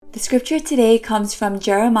The scripture today comes from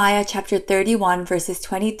Jeremiah chapter 31, verses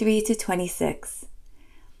 23 to 26.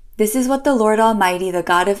 This is what the Lord Almighty, the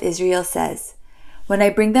God of Israel, says. When I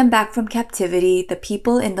bring them back from captivity, the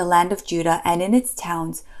people in the land of Judah and in its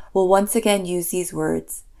towns will once again use these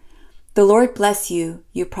words. The Lord bless you,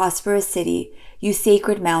 you prosperous city, you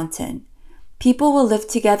sacred mountain. People will live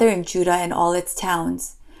together in Judah and all its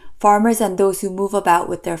towns, farmers and those who move about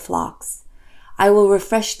with their flocks. I will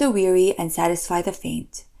refresh the weary and satisfy the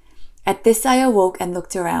faint. At this I awoke and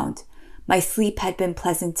looked around. My sleep had been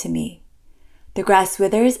pleasant to me. The grass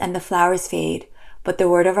withers and the flowers fade, but the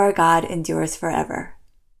word of our God endures forever.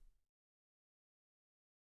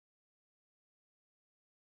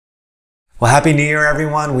 Well, Happy New Year,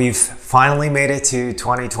 everyone. We've finally made it to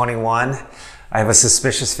 2021. I have a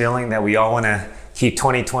suspicious feeling that we all want to keep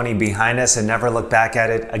 2020 behind us and never look back at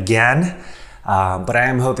it again. But I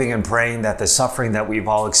am hoping and praying that the suffering that we've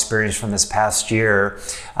all experienced from this past year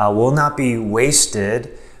will not be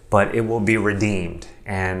wasted, but it will be redeemed.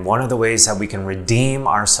 And one of the ways that we can redeem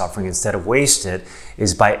our suffering instead of waste it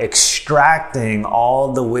is by extracting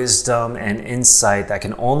all the wisdom and insight that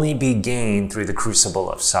can only be gained through the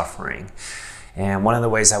crucible of suffering. And one of the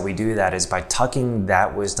ways that we do that is by tucking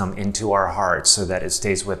that wisdom into our hearts so that it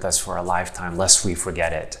stays with us for a lifetime, lest we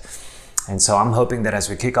forget it. And so I'm hoping that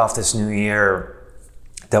as we kick off this new year,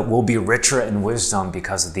 that we'll be richer in wisdom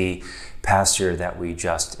because of the past year that we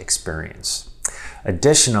just experienced.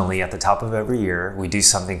 Additionally, at the top of every year, we do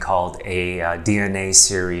something called a DNA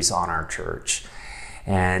series on our church.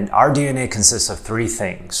 And our DNA consists of three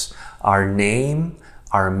things: our name,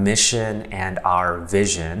 our mission, and our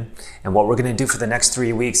vision. And what we're going to do for the next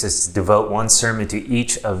 3 weeks is to devote one sermon to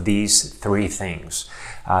each of these three things.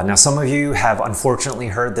 Now, some of you have unfortunately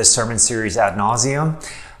heard this sermon series ad nauseum,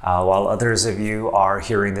 while others of you are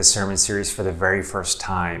hearing this sermon series for the very first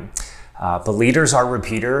time. But leaders are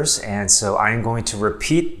repeaters, and so I am going to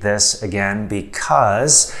repeat this again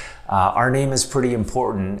because our name is pretty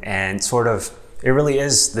important and it really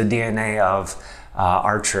is the DNA of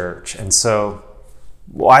our church. And so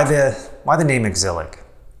why the name Exilic?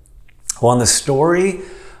 Well, in the story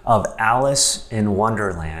of Alice in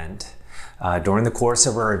Wonderland, during the course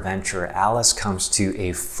of her adventure, Alice comes to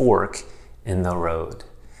a fork in the road.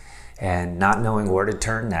 And not knowing where to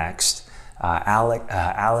turn next,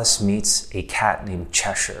 Alice meets a cat named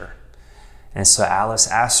Cheshire. And so Alice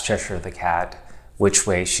asks Cheshire the cat which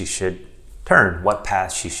way she should turn, what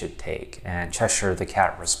path she should take. And Cheshire the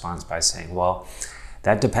cat responds by saying, well,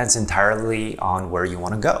 that depends entirely on where you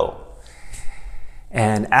want to go.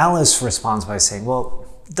 And Alice responds by saying, well,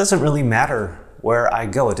 it doesn't really matter where I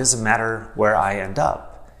go. It doesn't matter where I end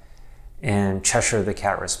up. And Cheshire the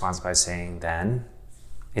cat responds by saying, then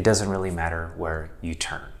it doesn't really matter where you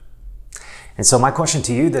turn. And so my question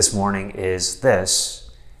to you this morning is this: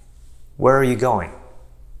 where are you going?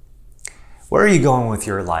 Where are you going with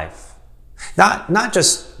your life? Not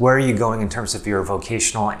just where are you going in terms of your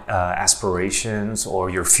vocational aspirations or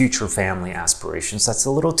your future family aspirations. That's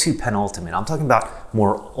a little too penultimate. I'm talking about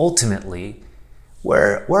more ultimately,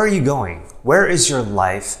 where are you going? Where is your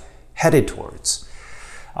life headed towards?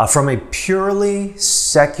 From a purely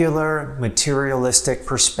secular, materialistic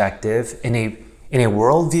perspective, in a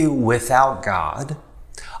worldview without God,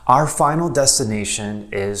 our final destination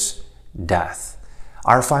is death.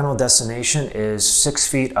 Our final destination is 6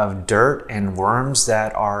 feet of dirt and worms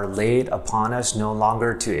that are laid upon us, no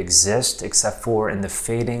longer to exist except for in the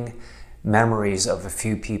fading memories of a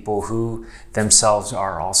few people who themselves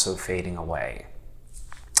are also fading away.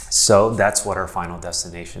 So that's what our final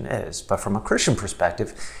destination is. But from a Christian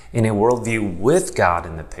perspective, in a worldview with God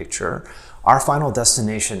in the picture, our final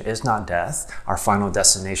destination is not death. Our final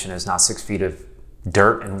destination is not 6 feet of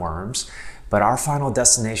dirt and worms, but our final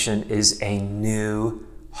destination is a new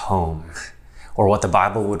home, or what the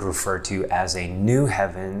Bible would refer to as a new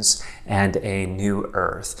heavens and a new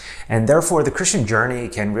earth. And therefore, the Christian journey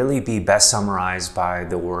can really be best summarized by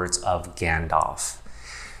the words of Gandalf,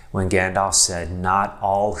 when Gandalf said, "Not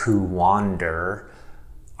all who wander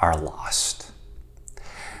are lost."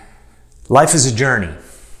 Life is a journey,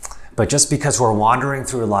 but just because we're wandering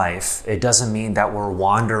through life, it doesn't mean that we're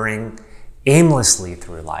wandering aimlessly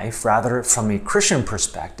through life. Rather, from a Christian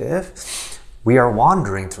perspective, we are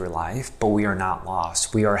wandering through life, but we are not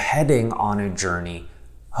lost. We are heading on a journey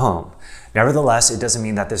home. Nevertheless, it doesn't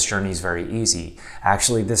mean that this journey is very easy.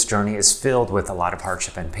 Actually, this journey is filled with a lot of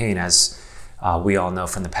hardship and pain, as we all know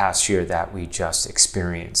from the past year that we just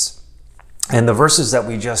experienced. And the verses that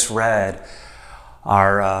we just read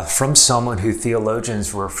are from someone who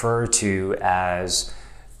theologians refer to as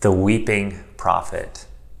the weeping prophet.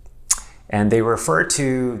 And they refer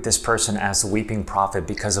to this person as the weeping prophet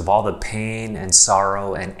because of all the pain and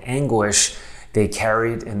sorrow and anguish they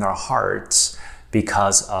carried in their hearts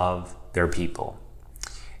because of their people.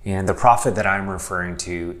 And the prophet that I'm referring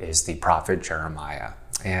to is the prophet Jeremiah.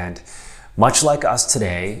 And much like us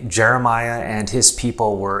today, Jeremiah and his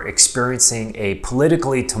people were experiencing a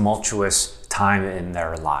politically tumultuous time in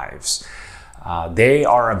their lives. They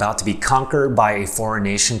are about to be conquered by a foreign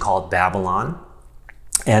nation called Babylon.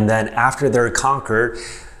 And then after they're conquered,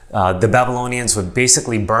 the Babylonians would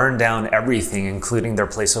basically burn down everything, including their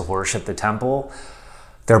place of worship, the temple.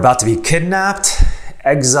 They're about to be kidnapped,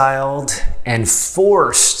 exiled, and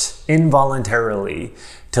forced involuntarily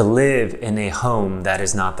to live in a home that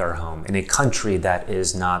is not their home, in a country that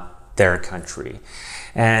is not their country.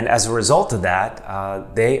 And as a result of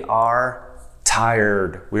that, they are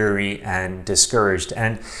tired, weary, and discouraged.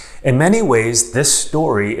 And in many ways, this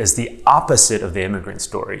story is the opposite of the immigrant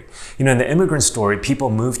story. In the immigrant story, people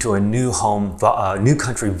move to a new home, new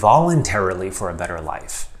country voluntarily for a better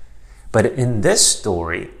life. But in this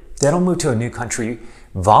story, they don't move to a new country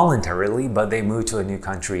voluntarily, but they move to a new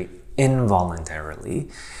country involuntarily.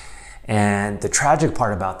 And the tragic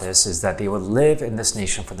part about this is that they would live in this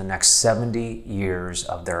nation for the next 70 years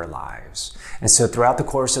of their lives. And so throughout the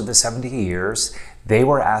course of the 70 years, they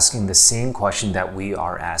were asking the same question that we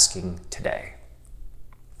are asking today.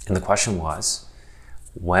 And the question was,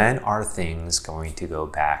 when are things going to go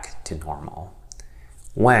back to normal?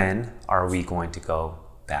 When are we going to go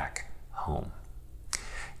back home?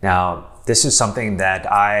 Now, this is something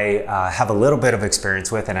that I have a little bit of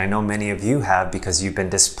experience with, and I know many of you have because you've been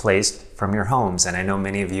displaced from your homes. And I know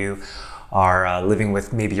many of you are living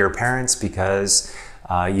with maybe your parents because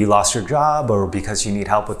you lost your job or because you need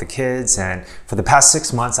help with the kids. And for the past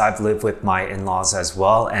 6 months, I've lived with my in-laws as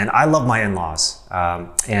well. And I love my in-laws.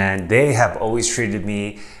 And they have always treated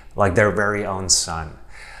me like their very own son.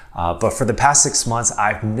 But for the past 6 months,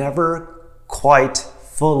 I've never quite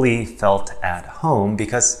fully felt at home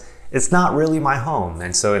because it's not really my home.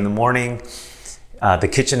 And so in the morning, the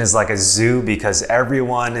kitchen is like a zoo because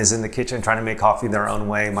everyone is in the kitchen trying to make coffee their own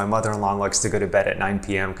way. My mother-in-law likes to go to bed at 9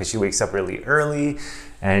 p.m. because she wakes up really early,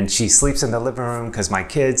 and she sleeps in the living room because my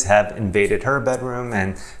kids have invaded her bedroom,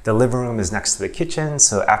 and the living room is next to the kitchen.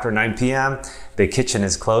 So after 9 p.m., the kitchen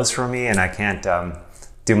is closed for me and I can't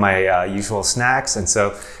do my usual snacks.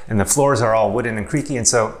 And the floors are all wooden and creaky. And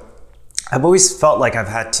so I've always felt like I've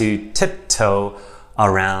had to tiptoe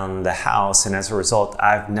around the house. And as a result,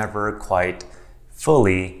 I've never quite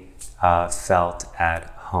fully felt at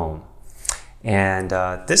home. And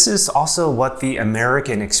this is also what the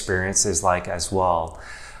American experience is like as well.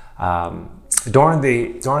 During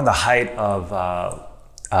the height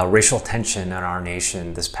of racial tension in our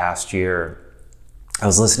nation this past year, I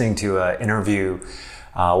was listening to an interview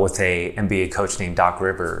with a NBA coach named Doc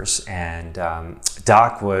Rivers, and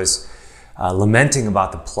Doc was lamenting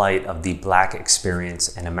about the plight of the Black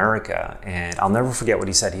experience in America. And I'll never forget what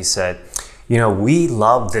he said. He said, we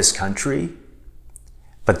love this country,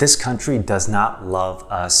 but this country does not love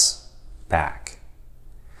us back.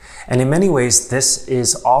 And in many ways, this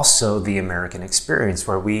is also the American experience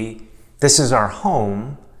where this is our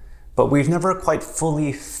home, but we've never quite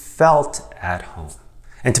fully felt at home.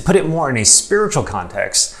 And to put it more in a spiritual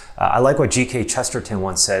context, I like what G.K. Chesterton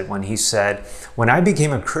once said when he said, "When I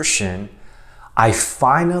became a Christian, I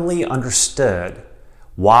finally understood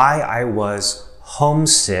why I was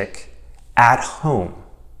homesick at home."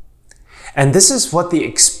 And this is what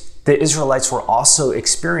the Israelites were also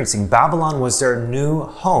experiencing. Babylon was their new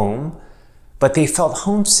home, but they felt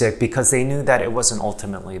homesick because they knew that it wasn't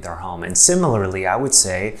ultimately their home. And similarly, I would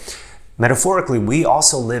say, metaphorically, we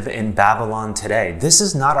also live in Babylon today. This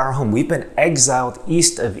is not our home. We've been exiled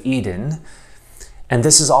east of Eden. And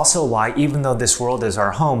this is also why, even though this world is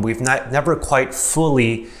our home, we've never quite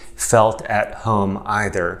fully felt at home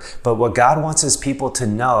either. But what God wants his people to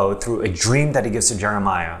know through a dream that he gives to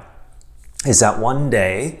Jeremiah is that one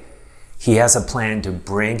day he has a plan to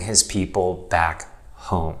bring his people back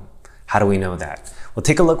home. How do we know that? Well,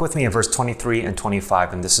 take a look with me at verse 23 and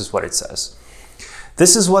 25, and this is what it says.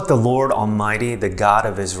 "This is what the Lord Almighty, the God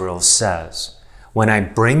of Israel, says. When I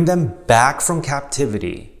bring them back from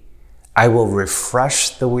captivity, I will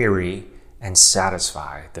refresh the weary and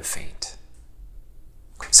satisfy the faint."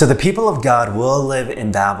 So the people of God will live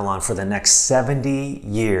in Babylon for the next 70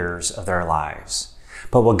 years of their lives.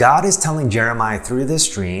 But what God is telling Jeremiah through this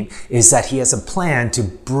dream is that he has a plan to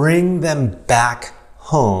bring them back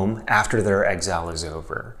home after their exile is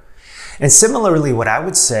over. And similarly, what I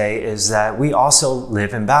would say is that we also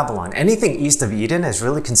live in Babylon. Anything east of Eden is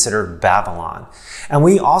really considered Babylon. And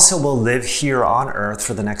we also will live here on earth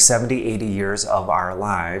for the next 70, 80 years of our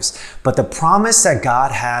lives. But the promise that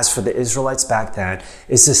God has for the Israelites back then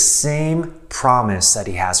is the same promise that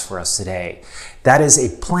he has for us today. That is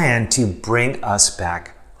a plan to bring us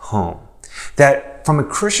back home. That from a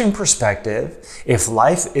Christian perspective, if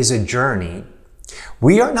life is a journey,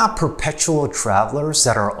 we are not perpetual travelers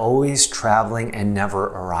that are always traveling and never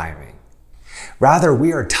arriving. Rather,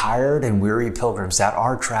 we are tired and weary pilgrims that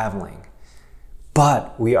are traveling,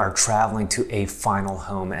 but we are traveling to a final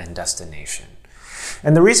home and destination.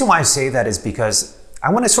 And the reason why I say that is because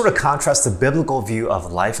I want to sort of contrast the biblical view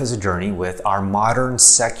of life as a journey with our modern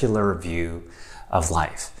secular view of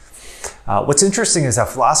life. What's interesting is that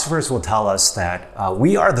philosophers will tell us that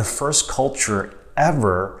we are the first culture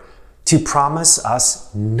ever to promise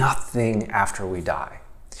us nothing after we die.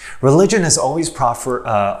 Religion has always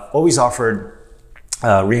offered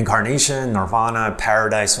reincarnation, nirvana,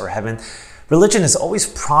 paradise, or heaven. Religion has always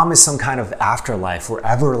promised some kind of afterlife or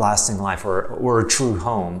everlasting life or a true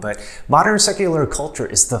home. But modern secular culture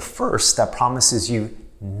is the first that promises you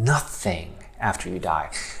nothing after you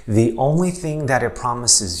die. The only thing that it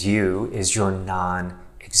promises you is your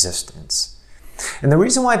non-existence. And the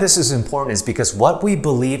reason why this is important is because what we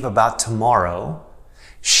believe about tomorrow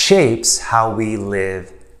shapes how we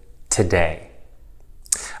live today.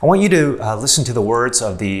 I want you to listen to the words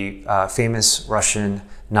of the famous Russian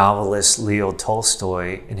novelist Leo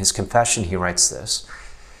Tolstoy. In his confession, he writes this: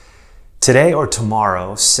 "Today or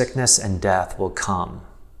tomorrow, sickness and death will come.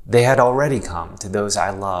 They had already come to those I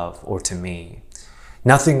love or to me.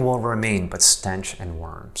 Nothing will remain but stench and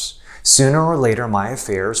worms. Sooner or later, my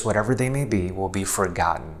affairs, whatever they may be, will be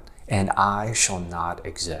forgotten, and I shall not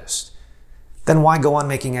exist. Then why go on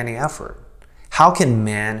making any effort? How can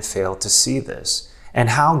man fail to see this? And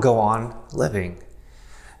how go on living?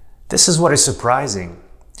 This is what is surprising.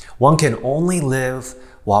 One can only live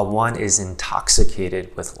while one is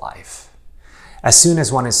intoxicated with life. As soon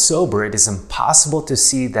as one is sober, it is impossible to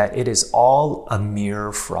see that it is all a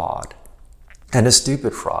mere fraud, and a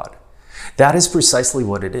stupid fraud. That is precisely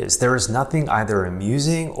what it is. There is nothing either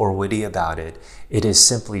amusing or witty about it. It is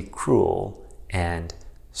simply cruel and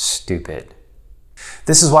stupid."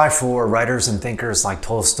 This is why for writers and thinkers like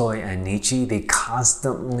Tolstoy and Nietzsche, they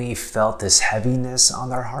constantly felt this heaviness on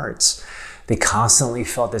their hearts. They constantly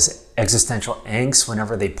felt this existential angst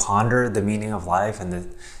whenever they pondered the meaning of life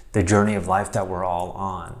and the journey of life that we're all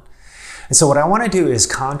on. And so what I want to do is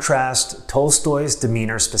contrast Tolstoy's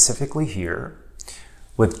demeanor specifically here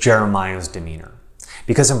with Jeremiah's demeanor.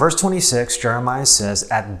 Because in verse 26, Jeremiah says,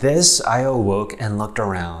 "At this I awoke and looked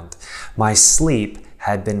around. My sleep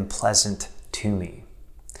had been pleasant to me."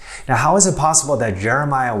 Now, how is it possible that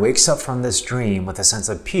Jeremiah wakes up from this dream with a sense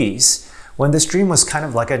of peace when this dream was kind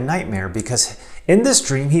of like a nightmare? Because in this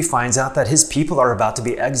dream, he finds out that his people are about to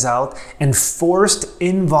be exiled and forced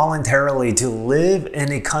involuntarily to live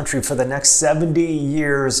in a country for the next 70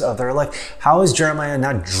 years of their life. How is Jeremiah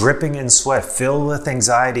not dripping in sweat, filled with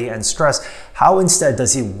anxiety and stress? How instead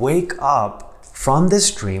does he wake up from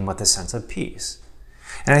this dream with a sense of peace?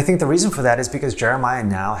 And I think the reason for that is because Jeremiah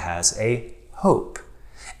now has a hope.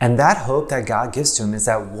 And that hope that God gives to him is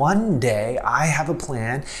that one day I have a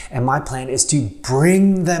plan, and my plan is to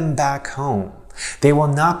bring them back home. They will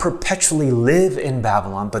not perpetually live in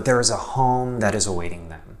Babylon, but there is a home that is awaiting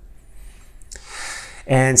them.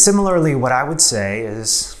 And similarly, what I would say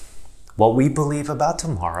is what we believe about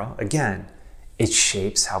tomorrow, again, it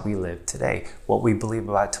shapes how we live today. What we believe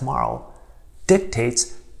about tomorrow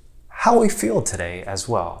dictates how we feel today as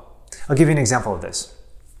well. I'll give you an example of this.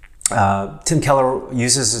 Tim Keller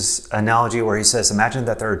uses this analogy where he says, imagine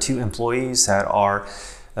that there are two employees that are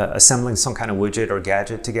assembling some kind of widget or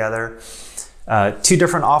gadget together. Two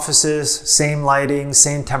different offices, same lighting,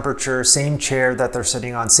 same temperature, same chair that they're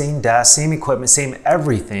sitting on, same desk, same equipment, same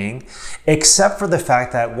everything, except for the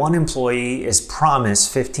fact that one employee is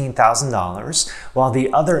promised $15,000 while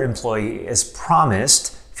the other employee is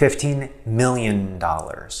promised $15 million.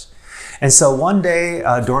 And so one day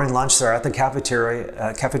during lunch, they're at the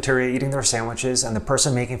cafeteria eating their sandwiches, and the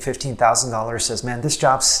person making $15,000 says, "Man, this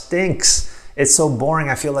job stinks. It's so boring.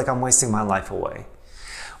 I feel like I'm wasting my life away."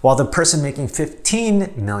 While the person making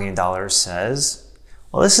 $15 million says,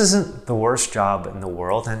 "Well, this isn't the worst job in the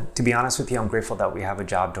world. And to be honest with you, I'm grateful that we have a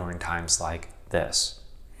job during times like this."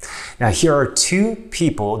 Now, here are two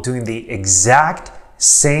people doing the exact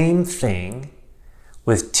same thing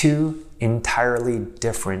with two entirely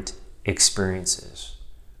different experiences.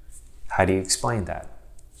 How do you explain that?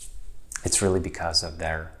 It's really because of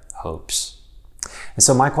their hopes. And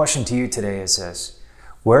so my question to you today is this: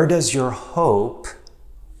 where does your hope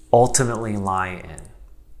ultimately lie in?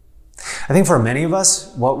 I think for many of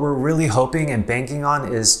us, what we're really hoping and banking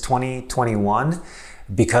on is 2021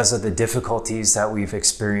 because of the difficulties that we've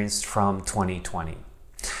experienced from 2020.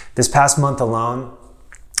 This past month alone,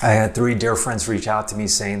 I had 3 dear friends reach out to me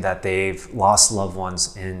saying that they've lost loved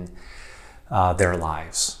ones in their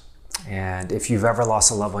lives. And if you've ever lost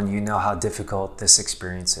a loved one, you know how difficult this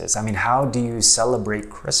experience is. I mean, how do you celebrate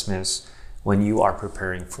Christmas when you are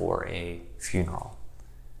preparing for a funeral?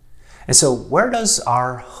 And so where does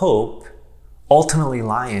our hope ultimately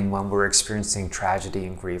lie in when we're experiencing tragedy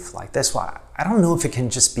and grief like this? Well, I don't know if it can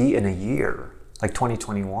just be in a year like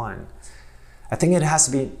 2021. I think it has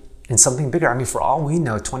to be in something bigger. I mean, for all we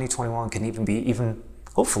know, 2021 can even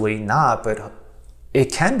hopefully not, but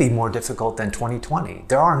it can be more difficult than 2020.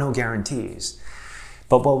 There are no guarantees.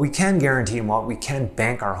 But what we can guarantee and what we can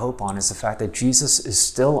bank our hope on is the fact that Jesus is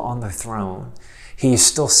still on the throne. He is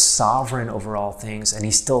still sovereign over all things, and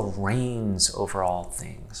he still reigns over all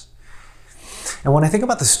things. And when I think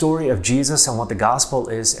about the story of Jesus and what the gospel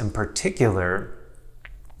is in particular,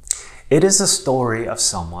 it is a story of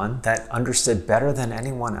someone that understood better than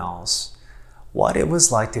anyone else what it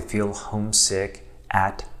was like to feel homesick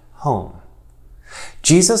at home.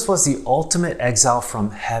 Jesus was the ultimate exile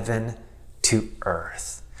from heaven to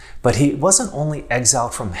earth. But he wasn't only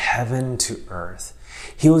exiled from heaven to earth.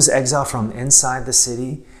 He was exiled from inside the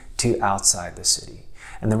city to outside the city.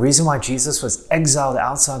 And the reason why Jesus was exiled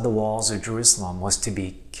outside the walls of Jerusalem was to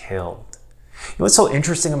be killed. You know what's so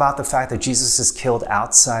interesting about the fact that Jesus is killed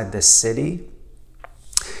outside the city?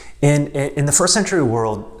 In the first century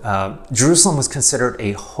world, Jerusalem was considered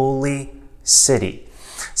a holy city.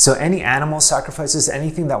 So any animal sacrifices,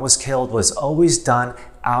 anything that was killed was always done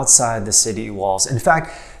outside the city walls. In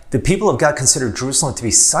fact, the people of God considered Jerusalem to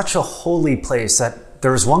be such a holy place that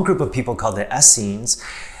there was one group of people called the Essenes,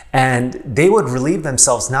 and they would relieve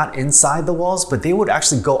themselves not inside the walls, but they would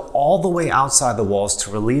actually go all the way outside the walls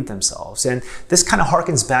to relieve themselves. And this kind of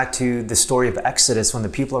harkens back to the story of Exodus when the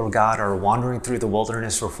people of God are wandering through the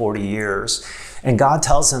wilderness for 40 years. And God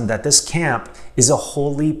tells them that this camp is a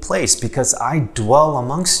holy place because I dwell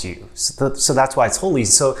amongst you. So that's why it's holy.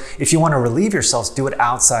 So if you want to relieve yourselves, do it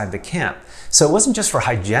outside the camp. So it wasn't just for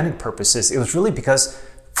hygienic purposes. It was really because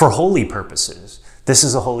for holy purposes. This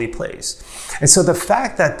is a holy place. And so the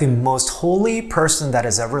fact that the most holy person that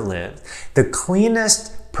has ever lived, the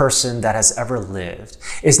cleanest person that has ever lived,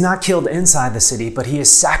 is not killed inside the city, but he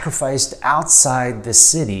is sacrificed outside the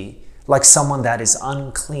city like someone that is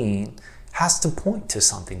unclean, has to point to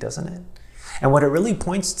something, doesn't it? And what it really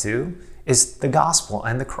points to is the gospel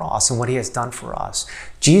and the cross and what he has done for us.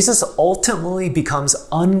 Jesus ultimately becomes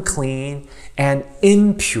unclean and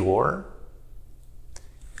impure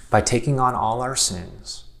by taking on all our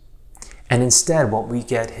sins. And instead, what we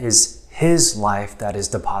get is his life that is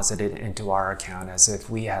deposited into our account as if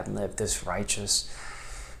we had lived this righteous,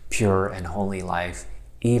 pure, and holy life,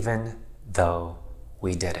 even though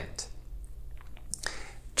we didn't.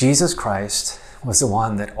 Jesus Christ was the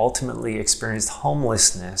one that ultimately experienced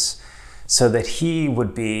homelessness so that he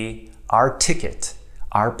would be our ticket,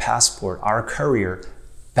 our passport, our courier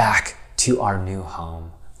back to our new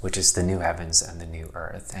home, which is the new heavens and the new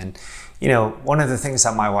earth. And, you know, one of the things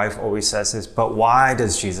that my wife always says is, but why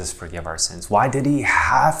does Jesus forgive our sins? Why did he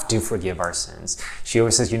have to forgive our sins? She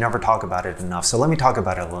always says, you never talk about it enough. So let me talk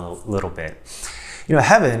about it a little bit. You know,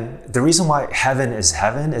 heaven, the reason why heaven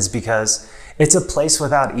is because it's a place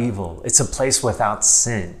without evil. It's a place without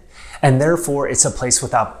sin. And therefore, it's a place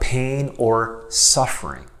without pain or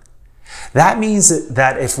suffering. That means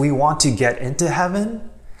that if we want to get into heaven,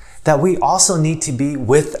 that we also need to be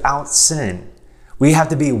without sin. We have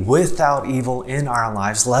to be without evil in our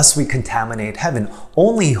lives, lest we contaminate heaven.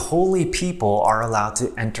 Only holy people are allowed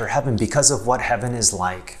to enter heaven because of what heaven is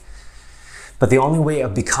like. But the only way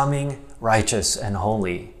of becoming righteous and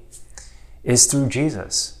holy is through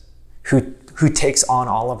Jesus, who takes on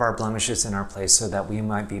all of our blemishes in our place so that we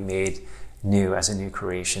might be made new as a new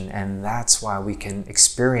creation. And that's why we can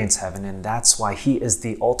experience heaven. And that's why he is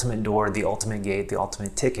the ultimate door, the ultimate gate, the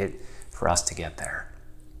ultimate ticket for us to get there.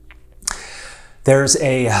 There's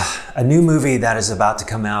a new movie that is about to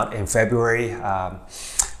come out in February,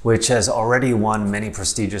 which has already won many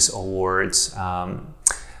prestigious awards.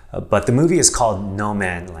 But the movie is called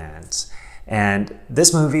Nomadland. And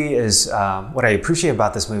this movie is, what I appreciate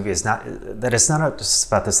about this movie is not that it's not just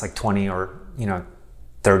about this like 20 or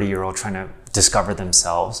 30-year-old trying to discover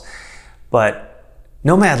themselves. But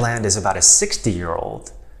Nomadland is about a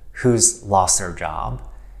 60-year-old who's lost their job.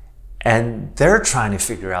 And they're trying to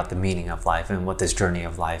figure out the meaning of life and what this journey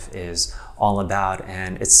of life is all about.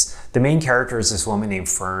 And the main character is this woman named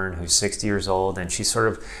Fern, who's 60 years old, and she's sort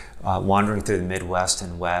of wandering through the Midwest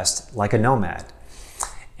and West like a nomad.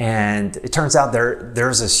 And it turns out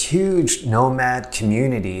there's this huge nomad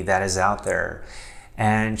community that is out there.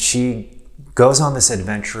 And she goes on this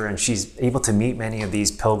adventure, and she's able to meet many of these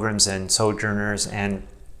pilgrims and sojourners. And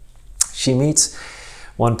she meets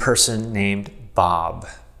one person named Bob.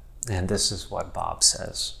 And this is what Bob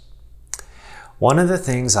says. One of the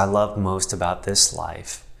things I love most about this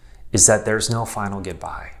life is that there's no final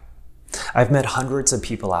goodbye. I've met hundreds of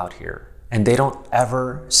people out here, and they don't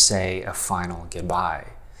ever say a final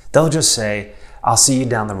goodbye. They'll just say, I'll see you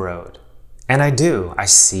down the road. And I do. I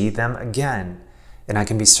see them again. And I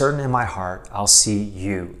can be certain in my heart, I'll see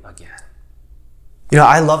you again.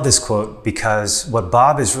 I love this quote because what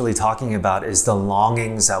Bob is really talking about is the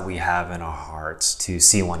longings that we have in our hearts to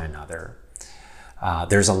see one another.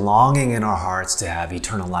 There's a longing in our hearts to have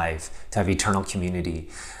eternal life, to have eternal community.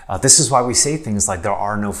 This is why we say things like there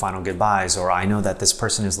are no final goodbyes, or I know that this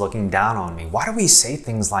person is looking down on me. Why do we say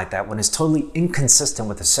things like that when it's totally inconsistent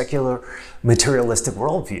with a secular materialistic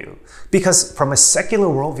worldview? Because from a secular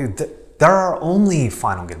worldview, there are only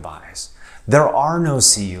final goodbyes. There are no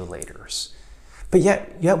see you laters. But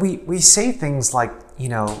yet we say things like,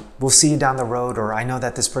 we'll see you down the road, or I know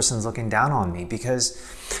that this person is looking down on me, because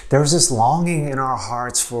there's this longing in our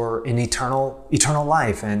hearts for an eternal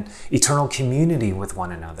life and eternal community with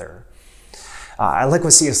one another. I like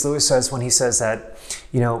what C.S. Lewis says when he says that,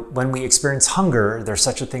 when we experience hunger, there's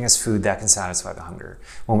such a thing as food that can satisfy the hunger.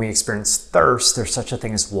 When we experience thirst, there's such a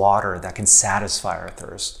thing as water that can satisfy our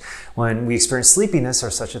thirst. When we experience sleepiness,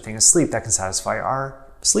 there's such a thing as sleep that can satisfy our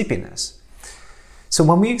sleepiness. So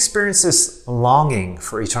when we experience this longing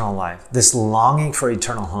for eternal life, this longing for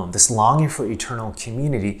eternal home, this longing for eternal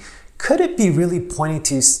community, could it be really pointing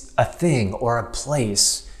to a thing or a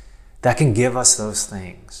place that can give us those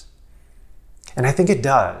things? And I think it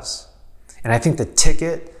does. And I think the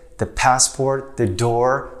ticket, the passport, the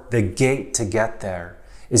door, the gate to get there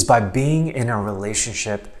is by being in a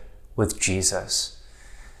relationship with Jesus.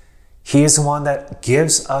 He is the one that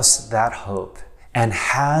gives us that hope and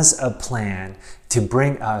has a plan to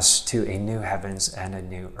bring us to a new heavens and a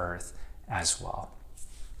new earth as well.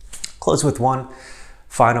 Close with one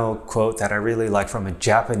final quote that I really like from a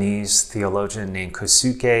Japanese theologian named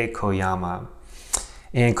Kosuke Koyama.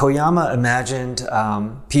 And Koyama imagined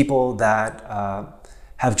people that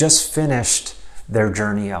have just finished their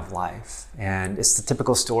journey of life. And it's the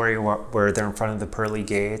typical story where they're in front of the pearly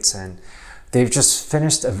gates and they've just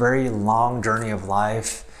finished a very long journey of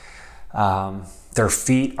life. Their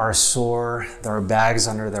feet are sore, there are bags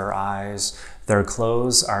under their eyes, their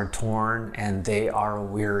clothes are torn, and they are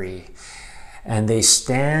weary. And they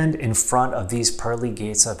stand in front of these pearly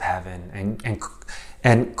gates of heaven.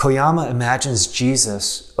 And Koyama imagines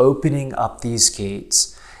Jesus opening up these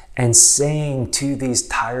gates and saying to these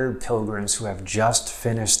tired pilgrims who have just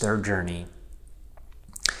finished their journey,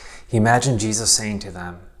 he imagined Jesus saying to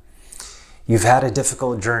them, "You've had a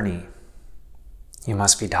difficult journey. You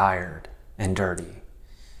must be tired and dirty.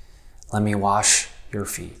 Let me wash your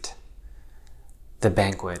feet. The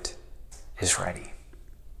banquet is ready."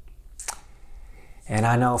 And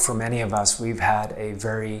I know for many of us, we've had a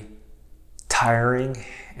very tiring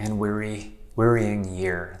and wearying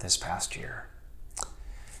year this past year.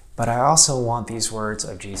 But I also want these words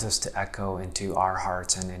of Jesus to echo into our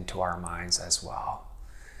hearts and into our minds as well.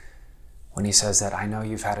 When he says that, I know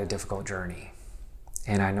you've had a difficult journey,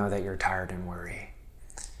 and I know that you're tired and weary,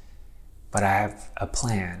 but I have a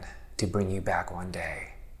plan to bring you back one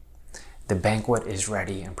day. The banquet is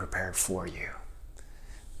ready and prepared for you,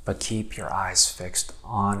 but keep your eyes fixed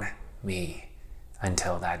on me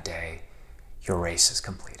until that day your race is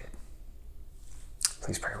completed.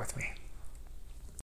 Please pray with me.